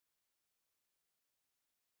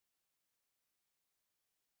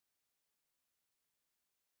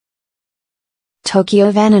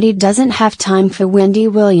Tokyo Vanity doesn't have time for Wendy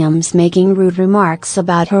Williams making rude remarks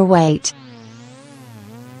about her weight.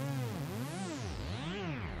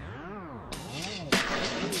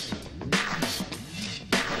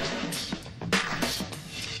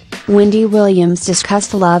 Wendy Williams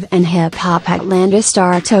discussed Love and Hip Hop Atlanta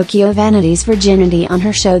star Tokyo Vanity's virginity on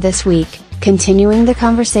her show this week, continuing the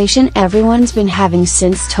conversation everyone's been having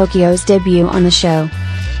since Tokyo's debut on the show.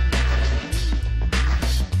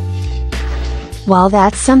 While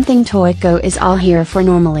that's something Tokyo is all here for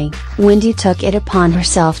normally, Wendy took it upon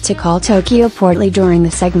herself to call Tokyo portly during the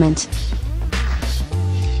segment.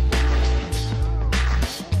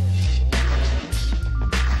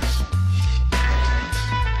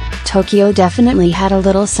 Tokyo definitely had a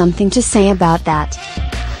little something to say about that.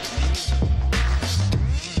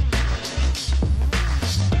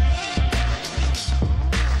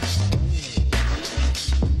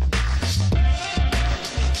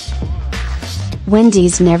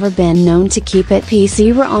 Wendy's never been known to keep it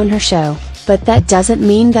PC on her show, but that doesn't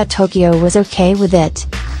mean that Tokyo was okay with it.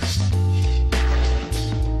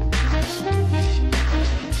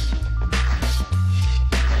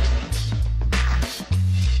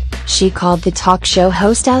 She called the talk show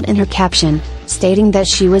host out in her caption, stating that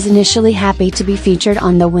she was initially happy to be featured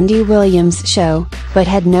on the Wendy Williams show, but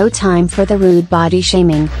had no time for the rude body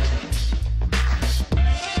shaming.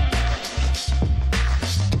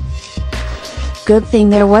 Good thing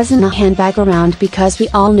there wasn't a handbag around, because we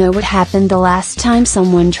all know what happened the last time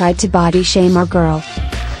someone tried to body shame our girl.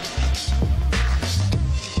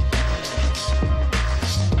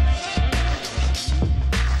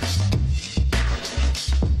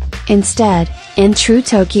 Instead, in true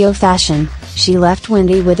Tokyo fashion, she left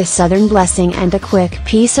Wendy with a Southern blessing and a quick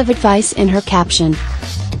piece of advice in her caption.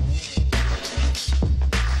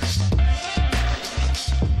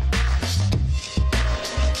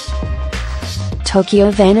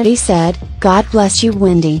 Tokyo Vanity said, "God bless you,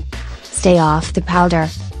 Wendy. Stay off the powder.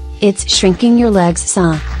 It's shrinking your legs,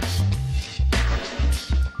 son."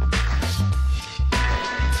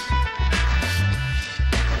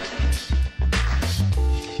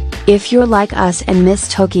 If you're like us and miss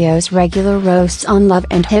Tokyo's regular roasts on Love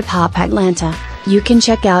and Hip Hop Atlanta, you can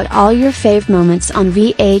check out all your fave moments on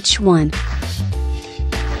VH1.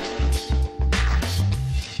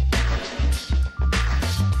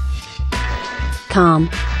 .com.